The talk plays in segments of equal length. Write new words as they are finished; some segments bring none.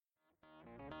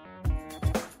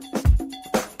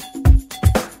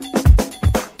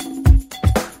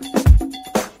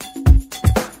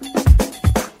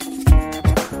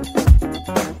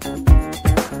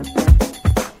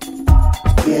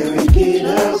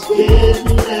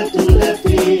Gettin after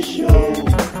Lefty show.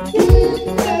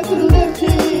 Gettin after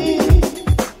Lefty.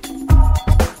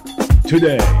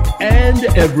 Today and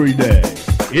every day,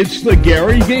 it's the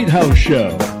Gary Gatehouse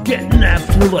show. Gettin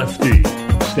after Lefty.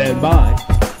 Stand by.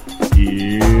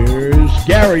 Here's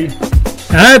Gary.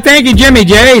 Thank you, Jimmy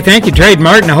J. Thank you, Trade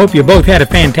Martin. I hope you both had a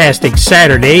fantastic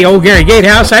Saturday. Old Gary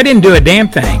Gatehouse, I didn't do a damn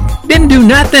thing. Didn't do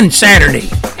nothing Saturday.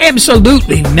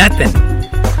 Absolutely nothing.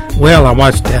 Well, I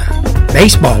watched a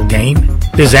baseball game.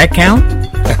 Does that count?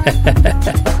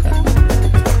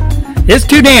 It's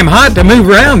too damn hot to move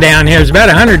around down here. It's about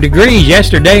 100 degrees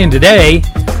yesterday and today.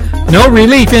 No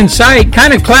relief in sight.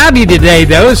 Kind of cloudy today,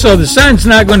 though, so the sun's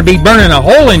not going to be burning a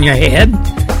hole in your head.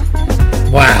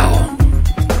 Wow.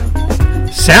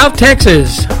 South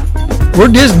Texas. We're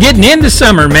just getting into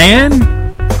summer, man.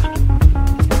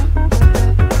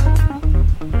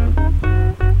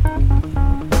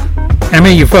 How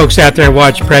many of you folks out there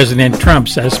watched President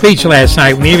Trump's speech last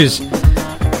night when he was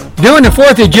doing the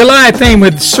 4th of July thing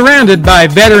with surrounded by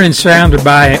veterans, surrounded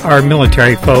by our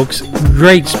military folks?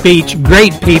 Great speech,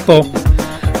 great people.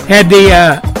 Had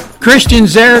the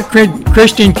Christians there,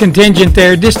 Christian contingent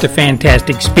there. Just a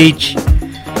fantastic speech.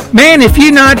 Man, if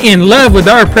you're not in love with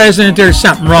our president, there's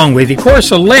something wrong with you. Of course,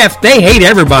 the left, they hate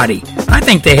everybody. I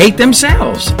think they hate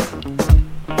themselves.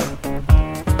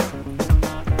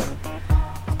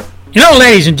 You know,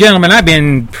 ladies and gentlemen, I've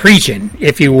been preaching,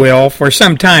 if you will, for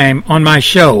some time on my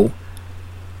show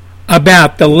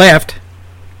about the left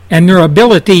and their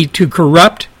ability to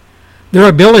corrupt, their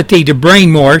ability to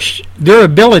brainwash, their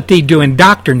ability to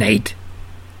indoctrinate.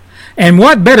 And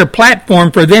what better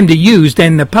platform for them to use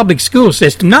than the public school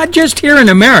system, not just here in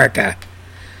America,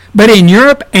 but in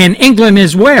Europe and England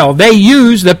as well. They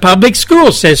use the public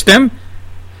school system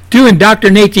to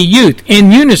indoctrinate the youth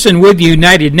in unison with the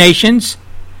United Nations.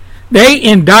 They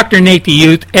indoctrinate the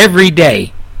youth every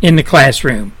day in the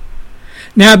classroom.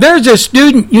 Now, there's a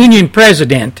student union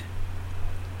president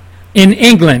in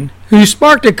England who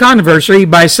sparked a controversy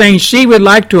by saying she would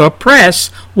like to oppress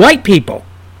white people.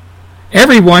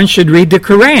 Everyone should read the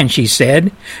Quran, she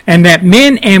said, and that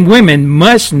men and women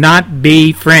must not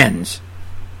be friends.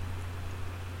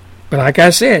 But like I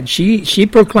said, she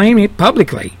proclaimed it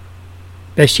publicly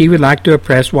that she would like to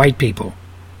oppress white people.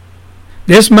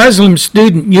 This Muslim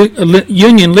student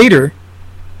union leader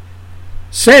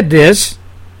said this,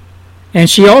 and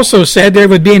she also said there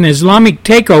would be an Islamic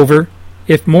takeover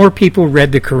if more people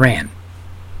read the Quran.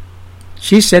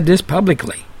 She said this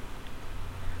publicly.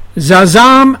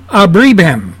 Zazam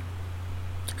Abraham,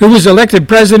 who was elected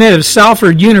president of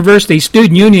Salford University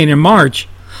Student Union in March,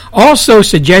 also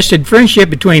suggested friendship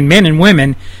between men and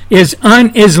women is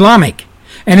un-Islamic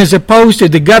and is opposed to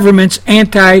the government's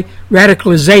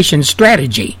anti-radicalization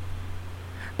strategy.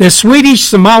 The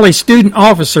Swedish-Somali student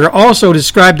officer also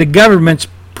described the government's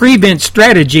prevent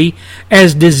strategy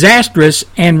as disastrous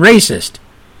and racist.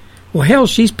 Well, hell,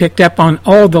 she's picked up on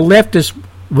all the leftist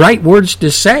right words to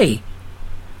say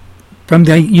from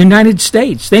the United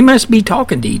States. They must be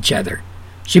talking to each other.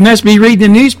 She must be reading the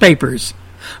newspapers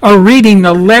or reading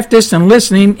the leftist and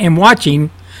listening and watching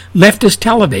leftist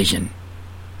television.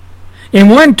 In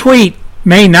one tweet,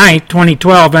 May 9,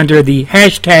 2012, under the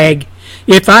hashtag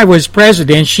If I Was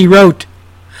President, she wrote,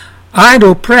 I'd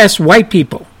oppress white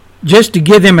people just to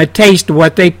give them a taste of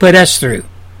what they put us through.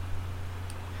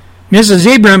 Mrs.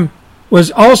 Ibram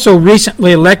was also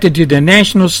recently elected to the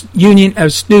National Union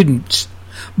of Students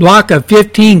Block of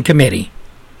 15 Committee.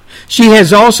 She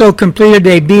has also completed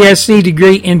a BSc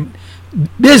degree in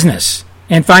Business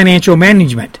and Financial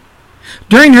Management.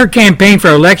 During her campaign for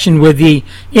election with the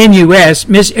NUS,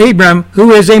 Ms. Ibram,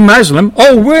 who is a Muslim,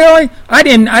 oh really? I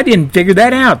didn't figure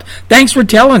that out. Thanks for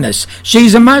telling us.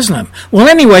 She's a Muslim. Well,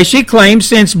 anyway, she claims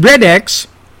since Brexit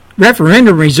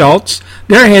referendum results,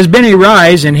 there has been a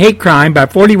rise in hate crime by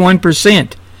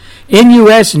 41%.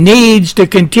 NUS needs to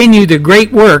continue the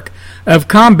great work of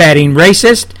combating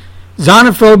racist,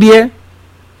 xenophobia,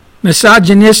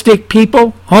 misogynistic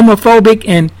people, homophobic,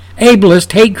 and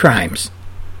ableist hate crimes.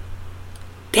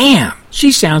 Damn,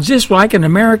 she sounds just like an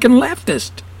American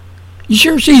leftist. You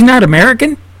sure she's not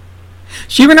American?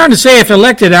 She went on to say, if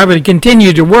elected, I would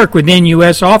continue to work with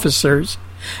NUS officers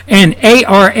and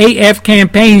ARAF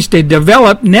campaigns to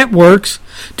develop networks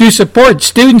to support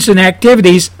students and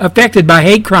activities affected by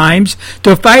hate crimes,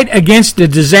 to fight against the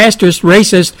disastrous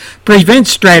racist prevent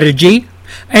strategy,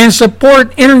 and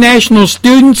support international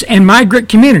students and migrant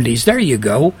communities. There you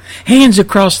go. Hands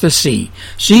across the sea.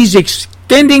 She's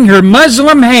extending her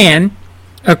Muslim hand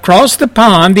across the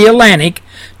pond, the Atlantic,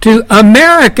 to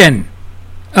American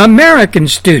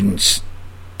students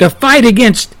to fight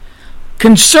against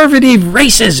conservative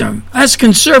racism. Us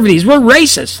conservatives, we're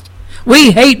racist.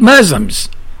 We hate Muslims.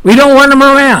 We don't want them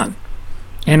around.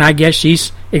 And I guess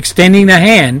she's extending the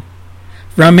hand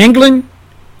from England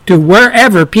to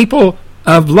wherever people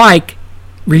of like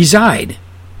reside.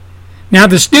 Now,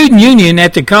 the student union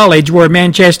at the college where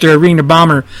Manchester Arena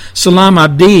bomber Salam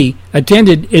Abdi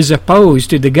attended is opposed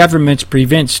to the government's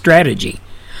prevent strategy.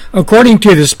 According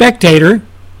to the Spectre,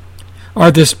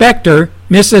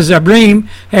 Mrs. Ibrahim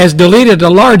has deleted a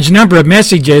large number of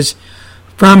messages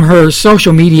from her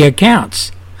social media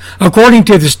accounts. According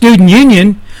to the student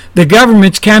union, the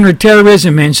government's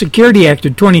Counterterrorism and Security Act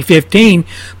of 2015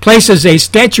 places a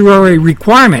statutory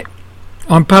requirement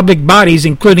on public bodies,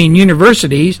 including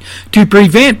universities, to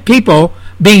prevent people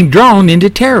being drawn into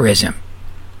terrorism.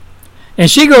 And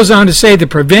she goes on to say the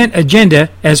prevent agenda,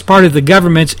 as part of the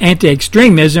government's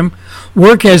anti-extremism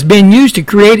work, has been used to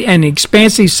create an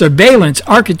expansive surveillance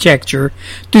architecture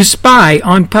to spy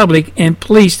on public and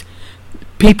police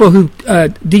people who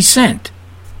dissent,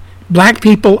 black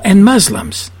people and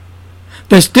Muslims.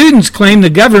 The students claim the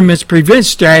government's prevent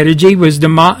strategy was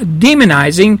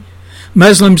demonizing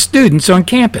Muslim students on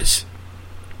campus.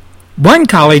 One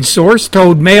college source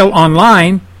told Mail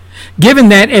Online, given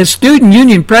that as student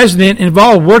union president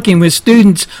involved working with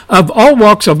students of all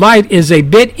walks of life is a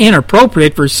bit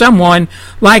inappropriate for someone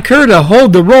like her to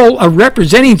hold the role of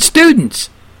representing students.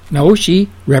 No, she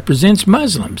represents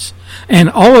Muslims and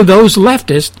all of those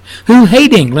leftists who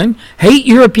hate England, hate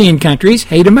European countries,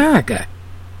 hate America.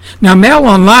 Now, Mail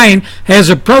Online has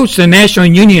approached the National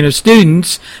Union of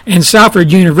Students and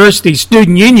Salford University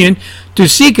Student Union to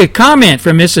seek a comment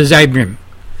from Mrs. Ibrahim.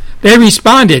 They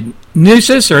responded,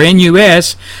 NUSIS, or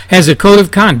NUS, has a code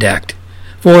of conduct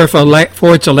for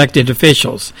its elected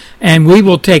officials, and we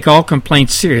will take all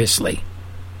complaints seriously.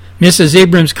 Mrs.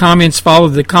 Ibrahim's comments followed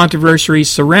the controversy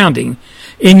surrounding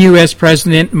NUS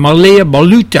President Malia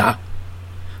Baluta,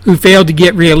 who failed to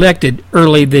get reelected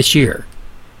early this year.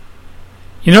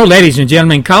 You know, ladies and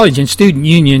gentlemen, college and student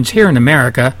unions here in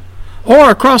America,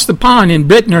 or across the pond in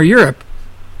Britain or Europe,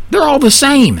 they're all the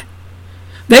same.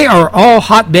 They are all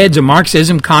hotbeds of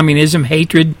Marxism, communism,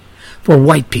 hatred for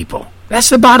white people. That's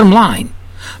the bottom line.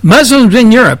 Muslims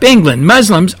in Europe, England,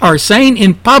 Muslims are saying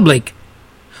in public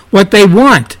what they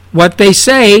want, what they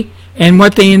say, and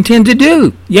what they intend to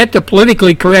do. Yet the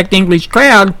politically correct English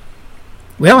crowd,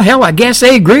 well, hell, I guess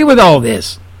they agree with all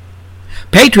this.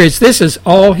 Patriots, this is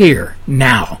all here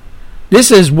now.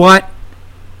 This is what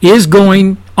is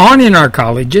going on in our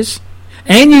colleges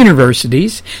and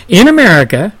universities in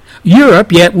America,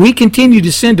 Europe, yet we continue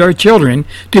to send our children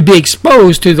to be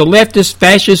exposed to the leftist,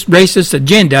 fascist, racist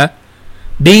agenda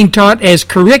being taught as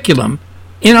curriculum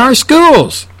in our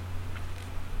schools.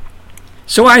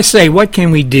 So I say, what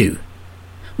can we do?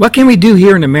 What can we do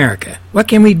here in America? What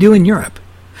can we do in Europe?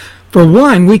 For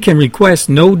one, we can demand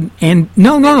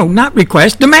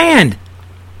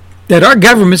that our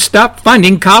government stop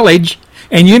funding college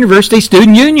and university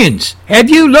student unions. Have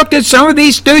you looked at some of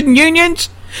these student unions?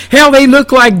 Hell, they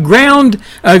look like grand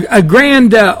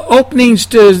openings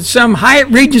to some Hyatt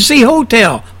Regency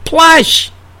hotel.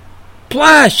 Plush.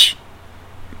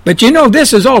 But you know,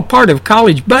 this is all part of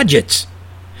college budgets.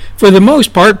 For the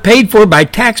most part, paid for by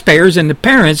taxpayers and the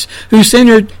parents who send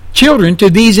their children to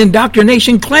these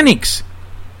indoctrination clinics.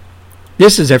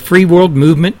 This is a free world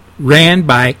movement ran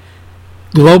by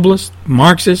globalists,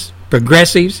 Marxists,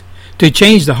 progressives to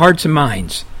change the hearts and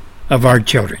minds of our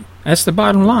children. That's the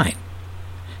bottom line.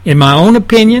 In my own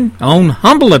opinion,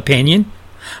 humble opinion,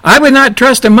 I would not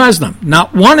trust a Muslim,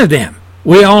 not one of them.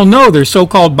 We all know their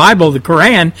so-called Bible, the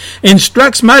Quran,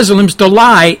 instructs Muslims to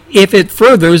lie if it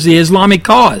furthers the Islamic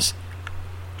cause.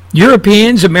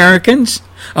 Europeans, Americans,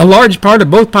 a large part of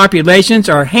both populations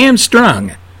are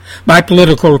hamstrung by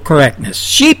political correctness.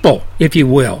 Sheeple, if you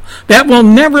will, that will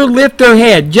never lift their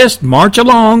head, just march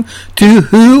along to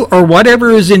who or whatever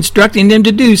is instructing them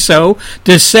to do so,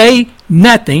 to say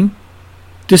nothing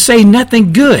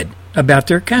good about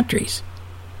their countries.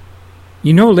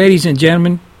 You know, ladies and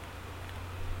gentlemen,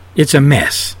 it's a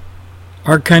mess.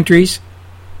 Our countries,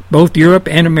 both Europe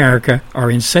and America, are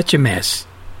in such a mess.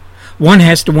 One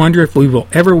has to wonder if we will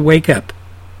ever wake up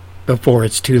before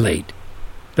it's too late.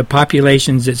 The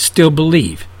populations that still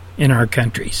believe in our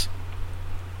countries.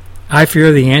 I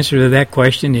fear the answer to that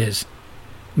question is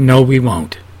no, we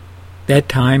won't. That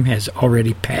time has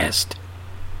already passed.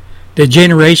 The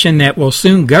generation that will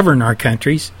soon govern our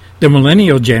countries, the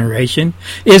millennial generation,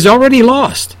 is already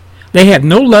lost. They have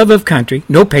no love of country,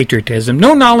 no patriotism,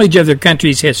 no knowledge of their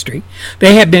country's history.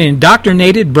 They have been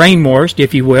indoctrinated, brainwashed,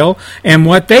 if you will, and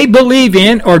what they believe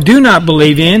in or do not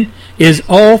believe in is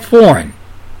all foreign.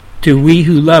 to we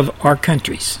who love our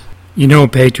countries. You know,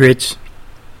 patriots,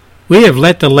 we have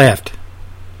let the left.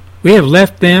 We have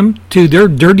left them to their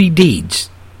dirty deeds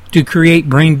to create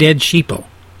brain-dead sheeple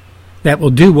that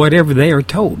will do whatever they are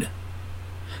told.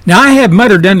 Now, I have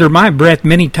muttered under my breath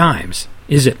many times,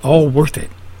 is it all worth it?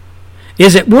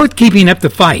 Is it worth keeping up the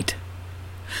fight?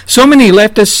 So many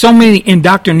leftists, so many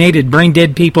indoctrinated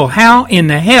brain-dead people, how in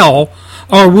the hell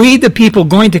are we the people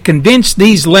going to convince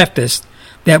these leftists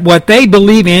that what they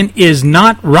believe in is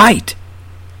not right?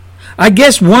 I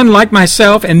guess one like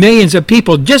myself and millions of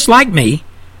people just like me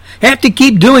have to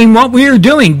keep doing what we are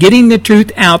doing, getting the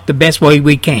truth out the best way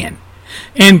we can.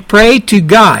 And pray to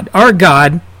God, our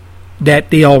God, that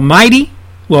the Almighty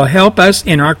will help us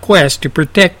in our quest to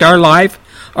protect our life,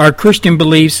 our Christian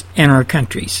beliefs, and our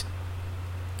countries.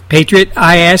 Patriot,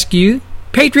 I ask you,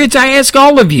 patriots, I ask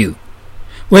all of you,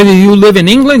 whether you live in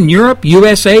England, Europe,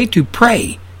 USA, to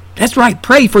pray. That's right,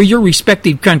 pray for your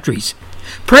respective countries.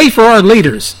 Pray for our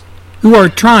leaders who are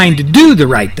trying to do the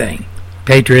right thing.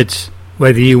 Patriots,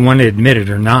 whether you want to admit it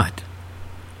or not,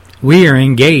 we are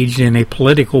engaged in a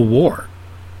political war,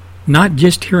 not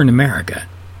just here in America,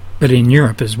 but in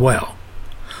Europe as well.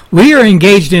 We are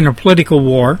engaged in a political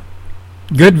war,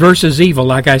 good versus evil,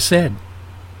 like I said,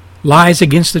 lies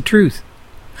against the truth.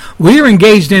 We are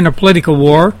engaged in a political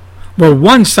war where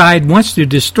one side wants to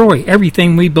destroy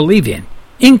everything we believe in,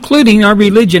 including our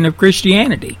religion of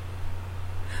Christianity.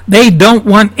 They don't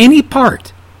want any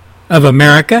part of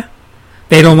America.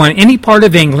 They don't want any part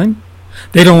of England.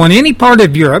 They don't want any part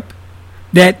of Europe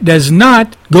that does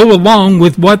not go along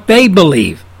with what they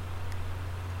believe.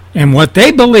 And what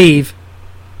they believe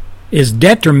is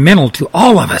detrimental to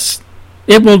all of us.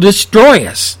 It will destroy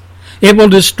us. It will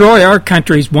destroy our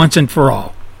countries once and for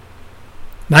all.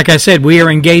 Like I said, we are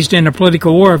engaged in a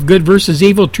political war of good versus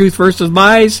evil, truth versus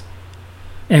lies,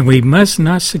 and we must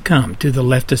not succumb to the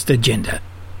leftist agenda.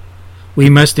 We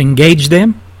must engage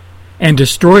them and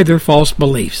destroy their false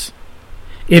beliefs.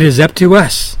 It is up to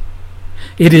us.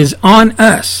 It is on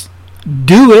us.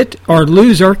 Do it or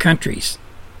lose our countries.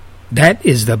 That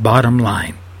is the bottom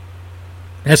line.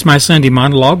 That's my Sunday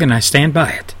monologue, and I stand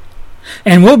by it.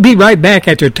 And we'll be right back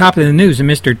after the top of the news with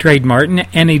Mr. Trade Martin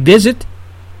and a visit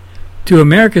to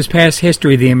America's Past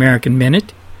History, the American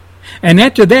Minute. And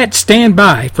after that, stand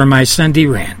by for my Sunday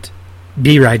rant.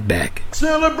 Be right back.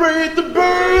 Celebrate the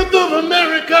birth of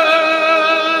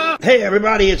America! Hey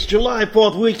everybody, it's July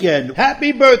 4th weekend.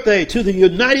 Happy birthday to the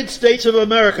United States of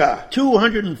America.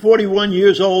 241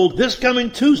 years old this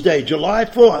coming Tuesday, July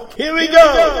 4th. Here we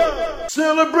go!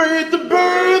 Celebrate the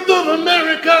birth of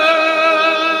America!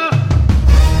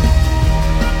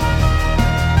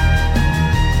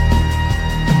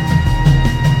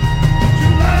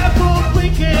 July 4th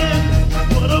weekend,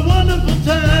 what a wonderful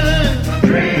time.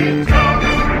 Dream Talk.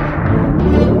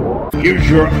 Here's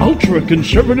your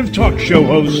ultra-conservative talk show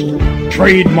host,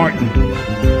 Trade Martin.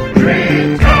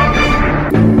 Trade Talk.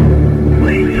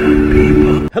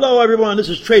 Hello, everyone. This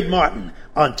is Trade Martin.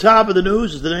 On Top of the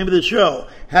News is the name of the show.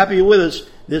 Happy you're with us.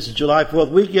 This is July 4th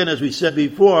weekend, as we said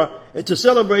before. It's a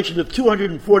celebration of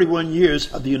 241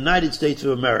 years of the United States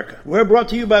of America. We're brought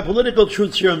to you by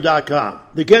PoliticalTruthSerum.com,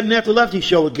 the Gettin After Lefty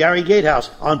show with Gary Gatehouse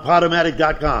on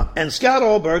Podomatic.com, and Scott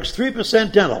Allberg's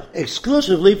 3% Dental,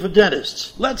 exclusively for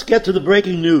dentists. Let's get to the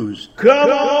breaking news. Come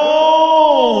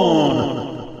on!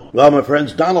 Well, my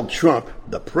friends, Donald Trump,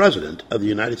 the President of the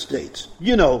United States,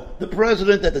 you know, the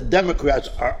President that the Democrats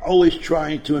are always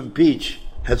trying to impeach,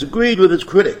 has agreed with his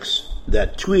critics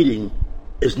that tweeting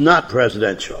is not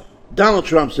presidential. Donald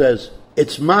Trump says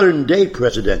it's modern-day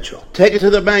presidential. Take it to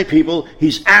the bank, people.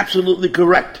 He's absolutely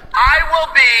correct. I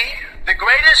will be the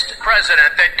greatest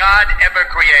president that God ever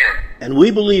created. And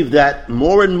we believe that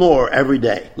more and more every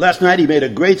day. Last night he made a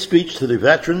great speech to the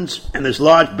veterans and his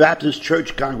large Baptist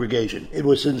church congregation. It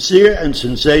was sincere and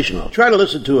sensational. Try to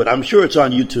listen to it. I'm sure it's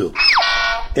on YouTube.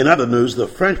 In other news, the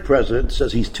French president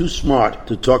says he's too smart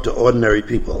to talk to ordinary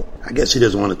people. I guess he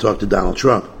doesn't want to talk to Donald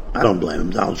Trump. I don't blame him.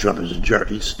 Donald Trump is a jerk.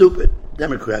 He's stupid.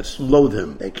 Democrats loathe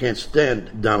him. They can't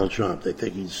stand Donald Trump. They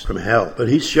think he's from hell. But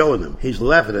he's showing them. He's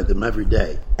laughing at them every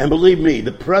day. And believe me,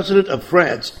 the president of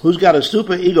France, who's got a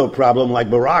super ego problem like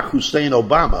Barack Hussein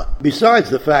Obama, besides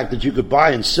the fact that you could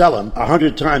buy and sell him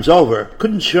 100 times over,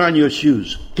 couldn't shine your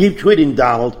shoes. Keep tweeting,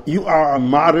 Donald. You are a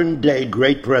modern-day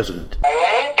great president.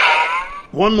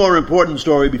 One more important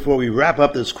story before we wrap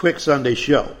up this quick Sunday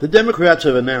show. The Democrats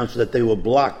have announced that they will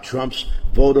block Trump's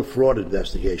voter fraud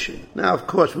investigation. Now, of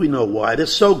course, we know why. They're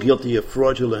so guilty of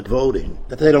fraudulent voting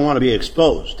that they don't want to be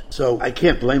exposed. So I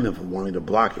can't blame them for wanting to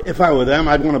block it. If I were them,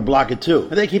 I'd want to block it too.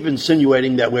 And they keep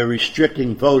insinuating that we're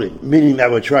restricting voting, meaning that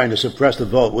we're trying to suppress the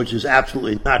vote, which is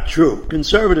absolutely not true.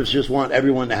 Conservatives just want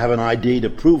everyone to have an ID to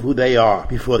prove who they are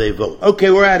before they vote.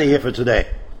 Okay, we're out of here for today.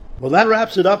 Well, that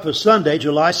wraps it up for Sunday,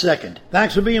 July 2nd.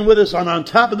 Thanks for being with us on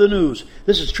Top of the News.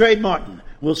 This is Trey Martin.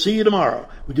 We'll see you tomorrow.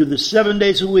 We do this 7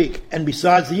 days a week. And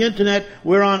besides the internet,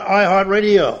 we're on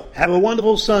iHeartRadio. Have a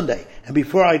wonderful Sunday. And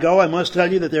before I go, I must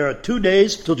tell you that there are 2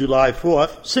 days till July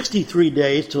 4th, 63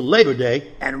 days till Labor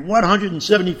Day, and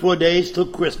 174 days till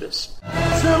Christmas.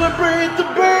 Celebrate the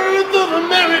birth of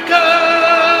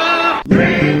America!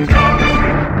 Dreams come true!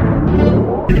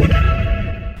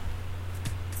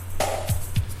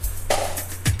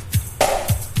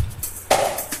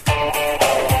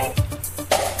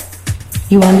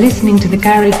 You are listening to the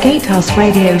Gary Gatehouse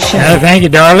Radio Show. Thank you,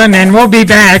 darling. And we'll be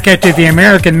back after the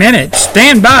American Minute.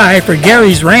 Stand by for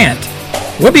Gary's rant.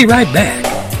 We'll be right back.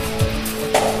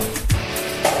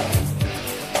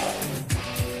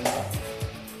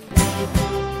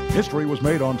 History was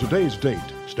made on today's date.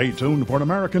 Stay tuned for an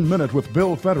American Minute with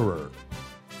Bill Federer.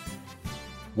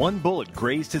 One bullet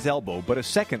grazed his elbow, but a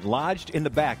second lodged in the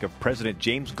back of President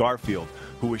James Garfield,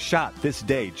 who was shot this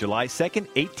day, July 2nd,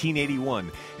 1881,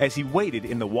 as he waited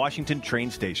in the Washington train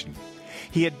station.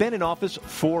 He had been in office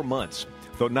 4 months.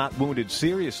 Though not wounded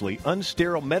seriously,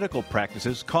 unsterile medical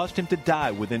practices caused him to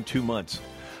die within 2 months.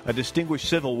 A distinguished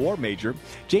Civil War major,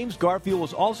 James Garfield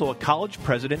was also a college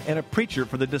president and a preacher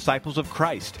for the Disciples of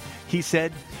Christ. He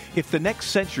said, "If the next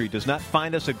century does not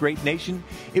find us a great nation,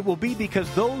 it will be because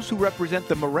those who represent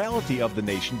the morality of the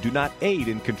nation do not aid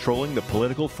in controlling the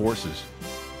political forces."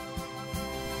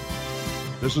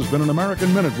 This has been an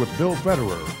American Minute with Bill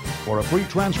Federer. For a free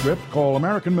transcript, call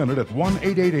American Minute at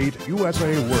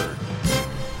 1-888-USA-WORD.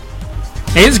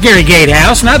 Hey, this is Gary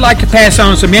Gatehouse, and I'd like to pass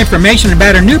on some information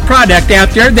about a new product out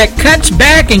there that cuts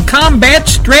back and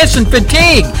combats stress and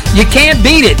fatigue. You can't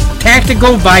beat it.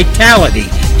 Tactical Vitality.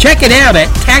 Check it out at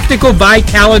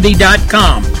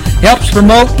tacticalvitality.com. Helps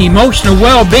promote emotional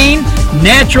well-being,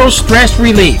 natural stress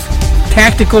relief.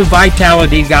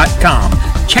 tacticalvitality.com.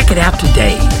 Check it out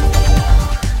today.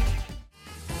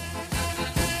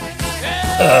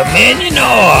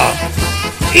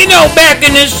 Back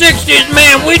in the 60s,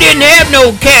 man, we didn't have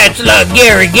no cats like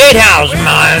Gary Gatehouse,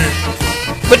 man.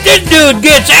 But this dude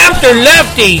gets after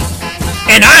Lefty,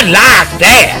 and I like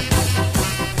that.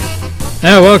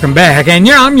 Welcome back, and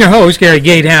I'm your host, Gary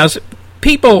Gatehouse.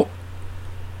 People,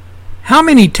 how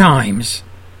many times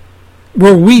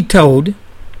were we told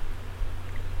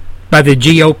by the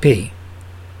GOP,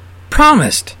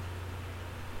 promised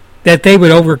that they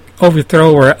would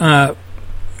overthrow or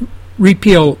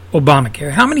repeal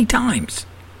Obamacare? How many times?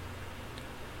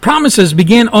 Promises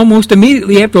began almost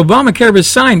immediately after Obamacare was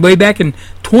signed way back in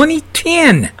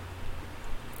 2010.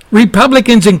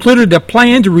 Republicans included a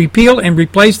plan to repeal and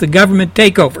replace the government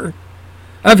takeover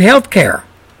of health care.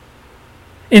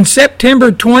 In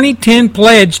September 2010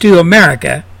 pledge to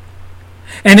America,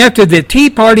 and after the Tea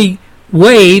Party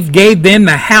wave gave them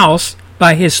the House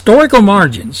by historical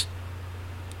margins,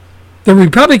 the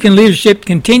Republican leadership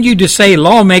continued to say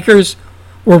lawmakers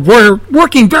were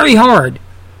working very hard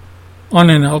on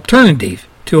an alternative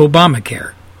to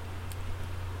Obamacare.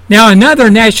 Now,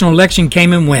 another national election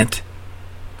came and went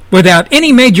without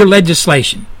any major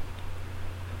legislation.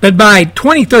 But by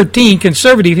 2013,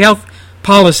 conservative health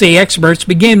policy experts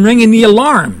began ringing the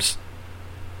alarms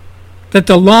that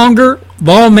the longer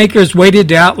lawmakers waited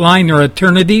to outline their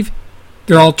alternative,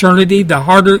 the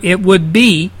harder it would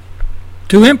be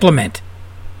to implement.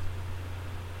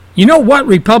 You know what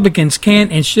Republicans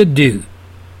can and should do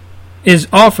is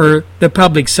offer the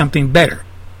public something better.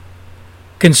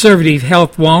 Conservative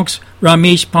health wonks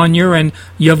Ramesh Ponnur and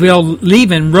Yovel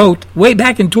Levin wrote way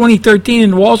back in 2013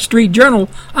 in the Wall Street Journal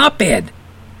op-ed.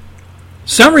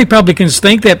 Some Republicans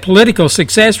think that political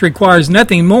success requires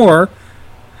nothing more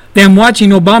than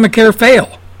watching Obamacare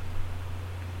fail.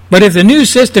 But if the new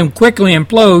system quickly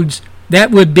implodes,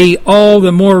 that would be all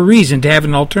the more reason to have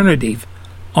an alternative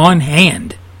on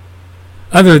hand,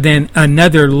 other than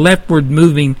another leftward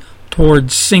moving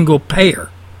towards single payer.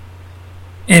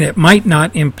 And it might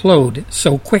not implode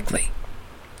so quickly.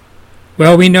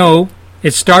 Well, we know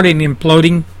it started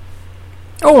imploding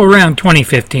around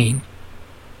 2015.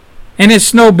 And it's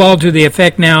snowballed to the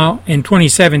effect now in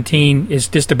 2017 is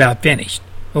just about finished,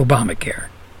 Obamacare.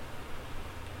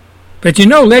 But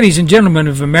ladies and gentlemen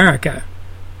of America,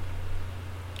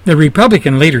 the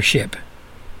Republican leadership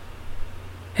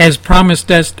has promised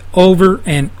us over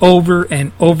and over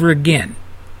and over again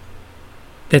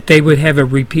that they would have a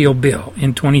repeal bill.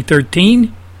 In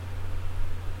 2013,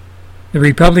 the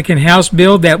Republican House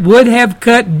bill that would have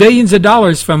cut billions of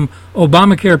dollars from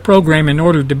Obamacare program in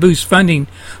order to boost funding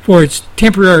for its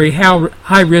temporary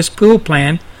high-risk pool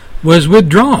plan was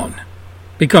withdrawn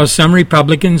because some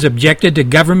Republicans objected to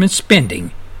government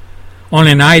spending on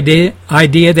an idea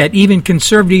that even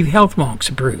conservative health wonks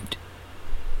approved.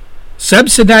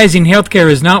 Subsidizing health care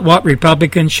is not what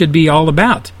Republicans should be all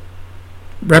about.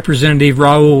 Representative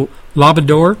Raul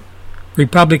Labrador,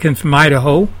 Republican from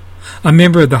Idaho, a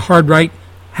member of the hard-right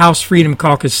House Freedom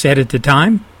Caucus, said at the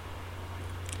time.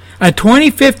 A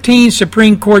 2015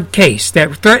 Supreme Court case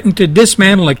that threatened to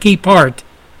dismantle a key part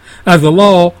of the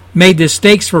law made the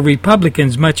stakes for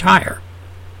Republicans much higher.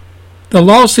 The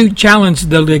lawsuit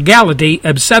challenged the legality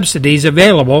of subsidies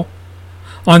available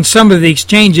on some of the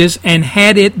exchanges, and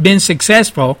had it been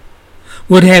successful,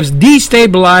 would have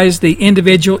destabilized the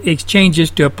individual exchanges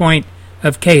to a point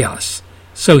of chaos,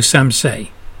 so some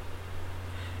say.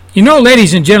 You know,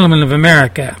 ladies and gentlemen of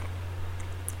America,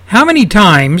 how many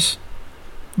times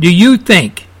do you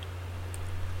think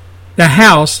the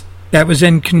House that was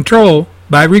in control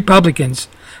by Republicans,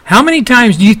 how many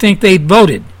times do you think they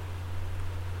voted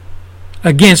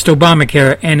against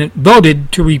Obamacare and it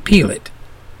voted to repeal it?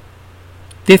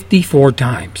 54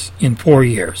 times in 4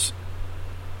 years.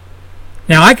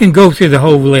 Now, I can go through the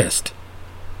whole list.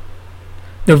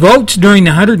 The votes during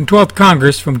the 112th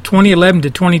Congress from 2011 to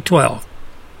 2012,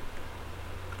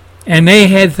 and they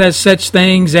had such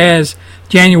things as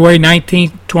January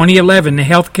 19, 2011, the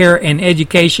Health Care and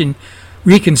Education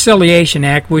Reconciliation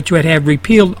Act, which would have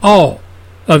repealed all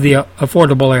of the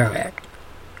Affordable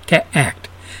Care Act.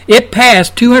 It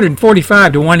passed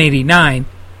 245 to 189,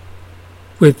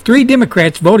 with 3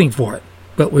 Democrats voting for it,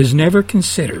 but was never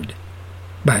considered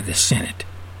by the Senate.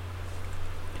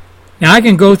 Now, I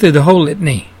can go through the whole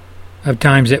litany of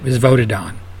times it was voted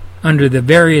on, under the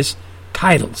various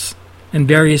titles and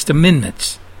various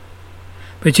amendments.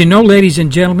 But you know, ladies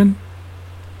and gentlemen,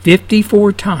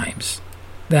 54 times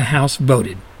the House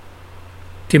voted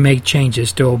to make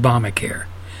changes to Obamacare.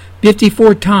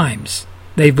 54 times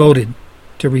they voted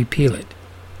to repeal it.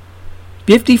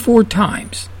 54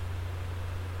 times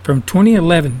from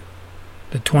 2011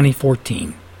 to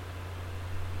 2014.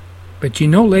 But you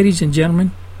know, ladies and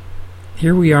gentlemen,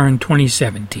 here we are in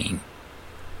 2017,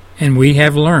 and we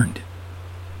have learned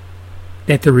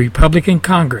that the Republican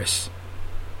Congress,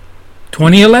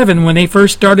 2011, when they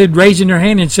first started raising their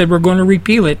hand and said we're going to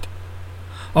repeal it,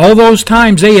 all those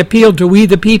times they appealed to we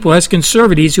the people, as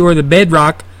conservatives who are the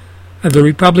bedrock of the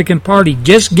Republican Party.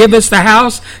 Just give us the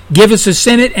House, give us the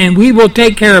Senate, and we will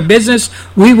take care of business.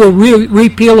 We will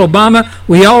repeal Obama.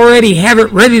 We already have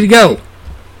it ready to go.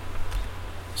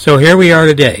 So here we are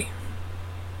today,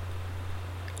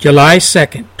 July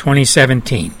 2nd,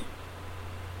 2017.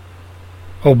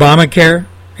 Obamacare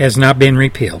has not been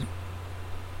repealed.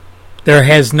 There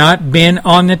has not been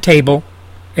on the table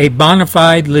a bona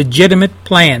fide, legitimate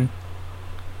plan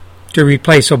to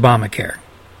replace Obamacare.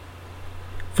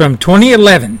 From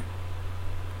 2011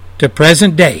 to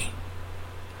present day,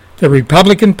 the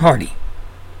Republican Party,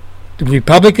 the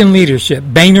Republican leadership,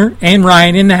 Boehner and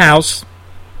Ryan in the House,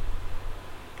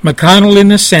 McConnell in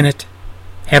the Senate,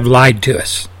 have lied to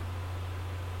us.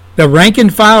 The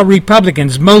rank-and-file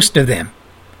Republicans, most of them,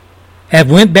 have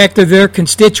went back to their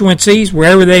constituencies,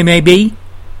 wherever they may be,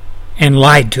 and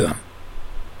lied to them.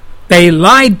 They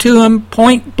lied to them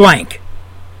point blank.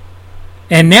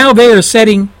 And now they are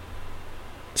standing,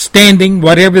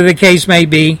 whatever the case may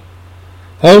be,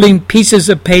 holding pieces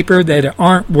of paper that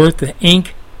aren't worth the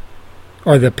ink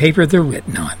or the paper they're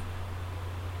written on.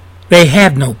 They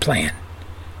have no plan.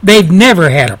 They've never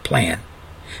had a plan.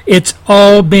 It's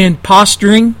all been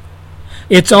posturing.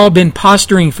 It's all been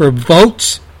posturing for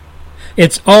votes.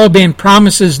 It's all been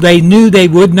promises they knew they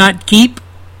would not keep.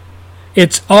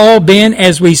 It's all been,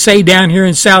 as we say down here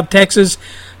in South Texas,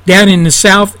 down in the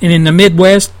South and in the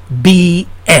Midwest,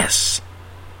 BS.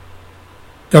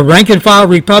 The rank-and-file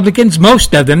Republicans,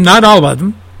 most of them, not all of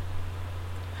them,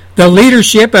 the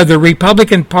leadership of the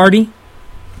Republican Party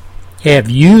have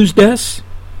used us,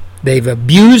 they've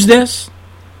abused us,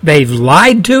 they've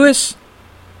lied to us,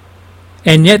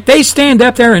 and yet they stand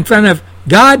up there in front of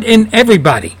God and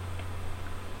everybody,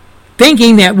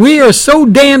 thinking that we are so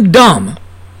damn dumb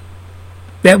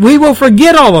that we will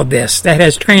forget all of this that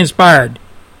has transpired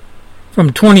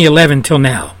from 2011 till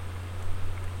now.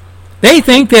 They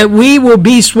think that we will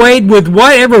be swayed with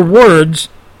whatever words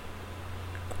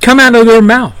come out of their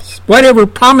mouths, whatever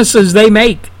promises they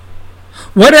make,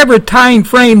 whatever time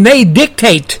frame they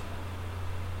dictate.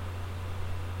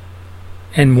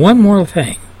 And one more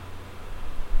thing.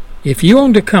 if you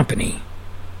owned a company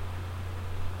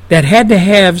that had to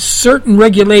have certain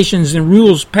regulations and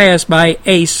rules passed by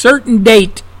a certain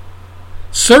date,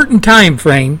 certain time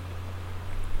frame,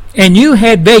 and you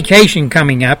had vacation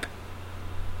coming up,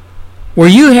 where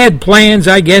you had plans,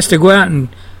 I guess, to go out and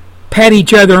pat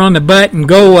each other on the butt and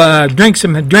go drink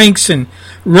some drinks and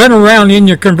run around in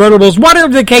your convertibles,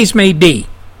 whatever the case may be,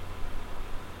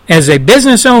 as a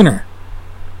business owner,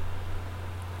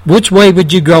 which way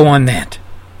would you go on that?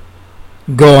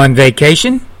 Go on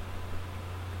vacation?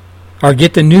 Or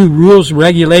get the new rules,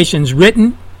 regulations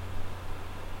written,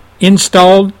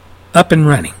 installed, up and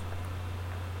running?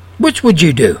 Which would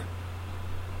you do?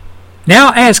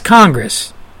 Now ask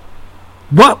Congress,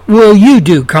 what will you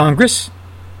do, Congress?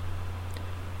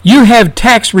 You have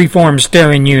tax reform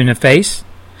staring you in the face.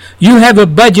 You have a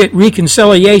budget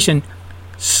reconciliation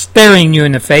staring you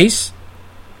in the face.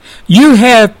 You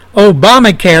have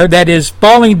Obamacare that is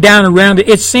falling down around it.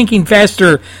 It's sinking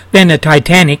faster than the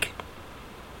Titanic.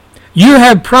 You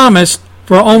have promised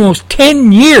for almost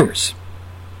 10 years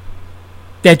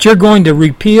that you're going to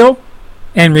repeal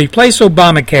and replace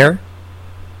Obamacare.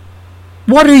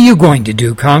 What are you going to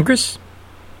do, Congress?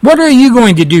 What are you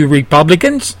going to do,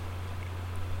 Republicans?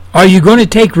 Are you going to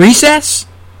take recess?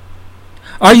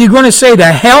 Are you going to say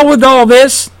the hell with all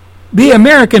this? The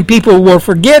American people will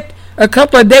forget a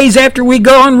couple of days after we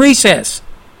go on recess.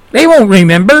 They won't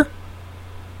remember.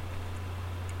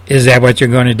 Is that what you're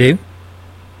going to do?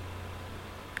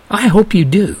 I hope you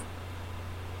do.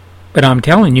 But I'm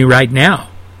telling you right now,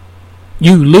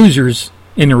 you losers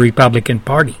in the Republican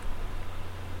Party,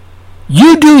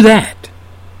 you do that.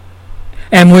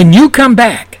 And when you come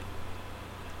back,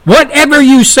 whatever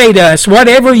you say to us,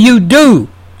 whatever you do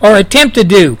or attempt to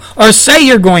do or say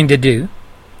you're going to do,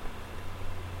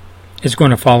 is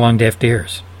going to fall on deaf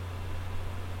ears.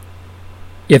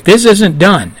 If this isn't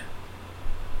done,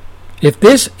 if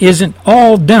this isn't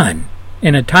all done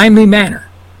in a timely manner,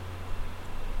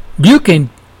 you can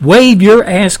wave your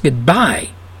ass goodbye.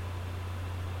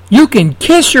 You can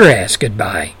kiss your ass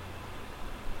goodbye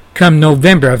come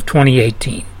November of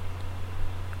 2018.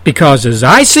 Because as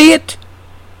I see it,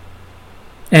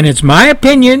 and it's my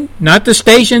opinion, not the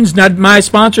station's, not my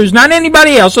sponsors, not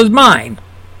anybody else's, mine,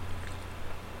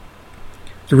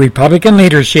 the Republican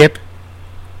leadership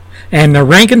and the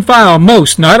rank and file,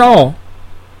 most, not all,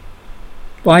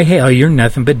 why hell, you're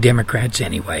nothing but Democrats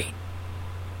anyway.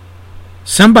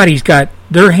 Somebody's got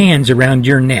their hands around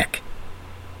your neck.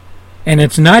 And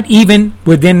it's not even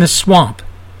within the swamp.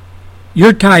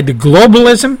 You're tied to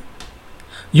globalism.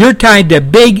 You're tied to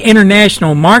big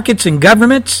international markets and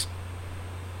governments.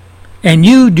 And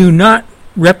you do not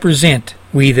represent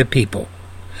we the people.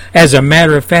 As a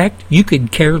matter of fact, you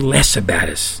could care less about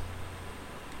us.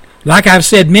 Like I've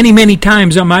said many, many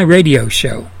times on my radio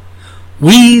show,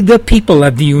 we the people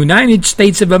of the United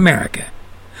States of America,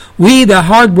 we the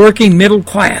hard-working middle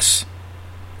class,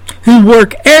 who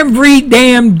work every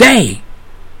damn day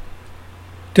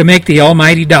to make the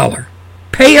almighty dollar,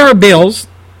 pay our bills,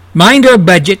 mind our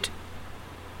budget,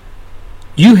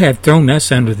 you have thrown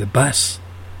us under the bus.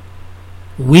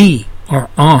 We are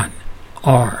on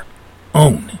our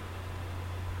own.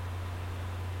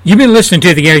 You've been listening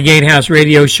to the Gary Gatehouse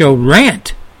radio show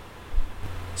Rant,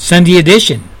 Sunday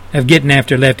edition of Gettin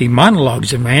After Lefty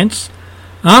Monologues and Rants.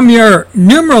 I'm your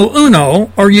numero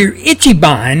uno, or your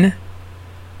Ichiban,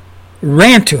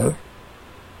 ranter,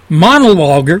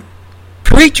 monologuer,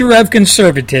 preacher of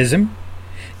conservatism,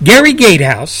 Gary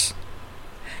Gatehouse,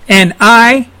 and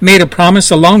I made a promise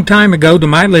a long time ago to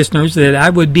my listeners that I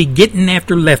would be getting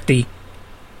after Lefty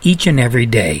each and every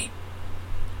day.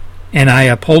 And I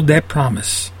uphold that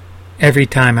promise every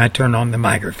time I turn on the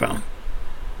microphone.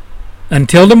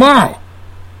 Until tomorrow,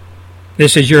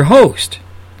 this is your host,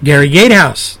 Gary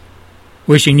Gatehouse,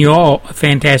 wishing you all a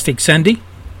fantastic Sunday.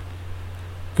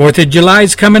 4th of July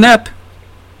is coming up.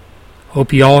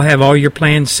 Hope you all have all your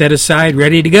plans set aside,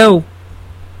 ready to go.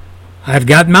 I've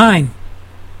got mine,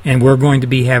 and we're going to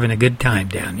be having a good time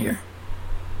down here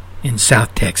in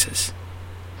South Texas.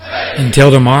 Until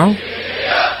tomorrow,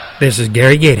 this is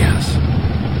Gary Gatehouse.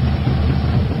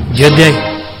 Good day.